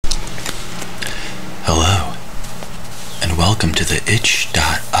Hello, and welcome to the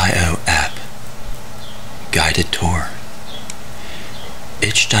itch.io app guided tour.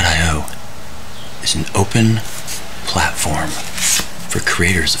 Itch.io is an open platform for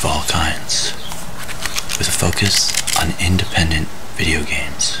creators of all kinds, with a focus on independent video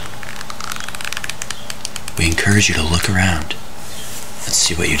games. We encourage you to look around and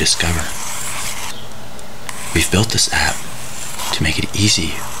see what you discover. We've built this app to make it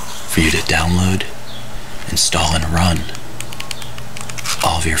easy for you to download, install, and run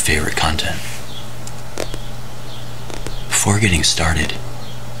all of your favorite content. Before getting started,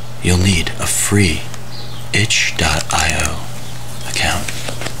 you'll need a free itch.io account.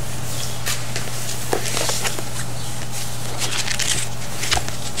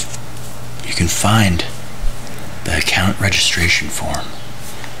 You can find the account registration form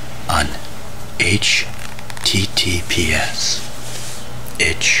on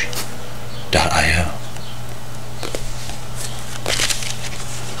https://itch.io.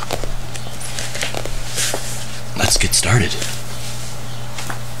 Let's get started.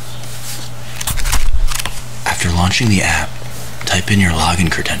 After launching the app, type in your login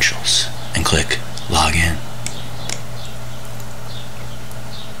credentials and click Login.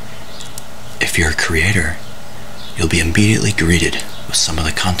 If you're a creator, you'll be immediately greeted with some of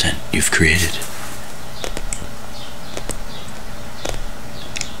the content you've created.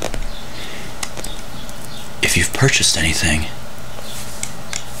 If you've purchased anything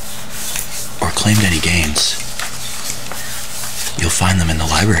or claimed any games, you'll find them in the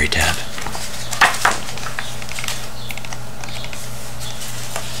Library tab.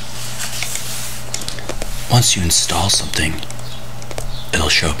 Once you install something, it'll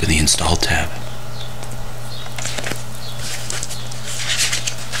show up in the Install tab.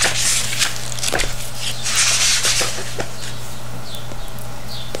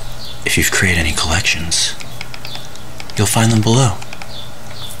 If you've created any collections, you'll find them below.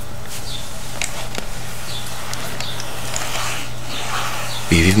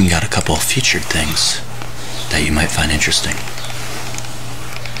 We've even got a couple of featured things that you might find interesting.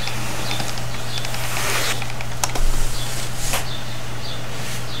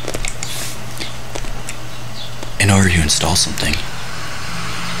 In order to install something,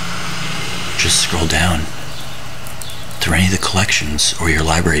 just scroll down through any of the collections or your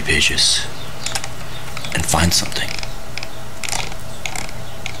library pages and find something.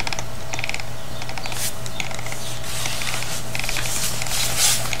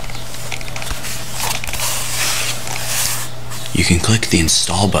 You can click the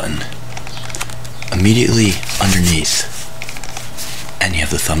Install button immediately underneath any of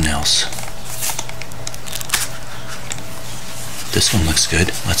the thumbnails. This one looks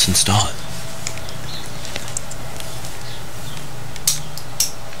good. Let's install it.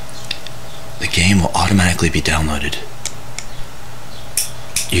 The game will automatically be downloaded.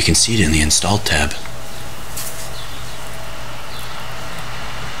 You can see it in the Install tab.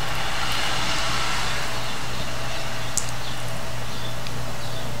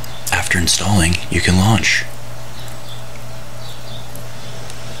 After installing, you can launch.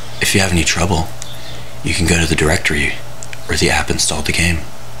 If you have any trouble, you can go to the directory where the app installed the game.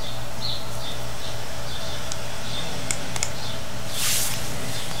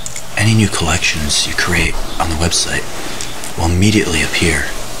 Any new collections you create on the website will immediately appear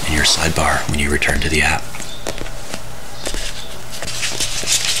in your sidebar when you return to the app.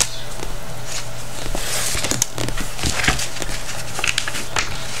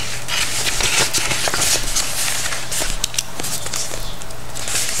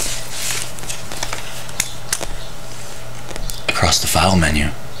 Across the File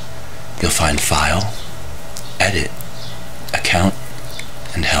menu, you'll find File, Edit, Account,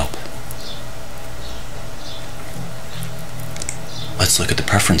 and Help. Let's look at the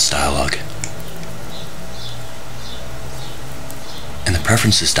Preference dialog. In the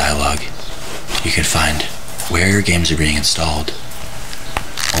Preferences dialog, you can find where your games are being installed,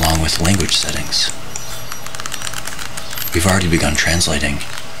 along with language settings. We've already begun translating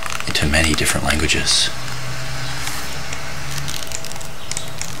into many different languages.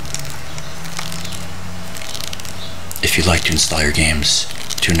 If you'd like to install your games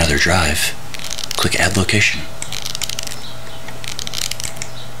to another drive, click Add Location.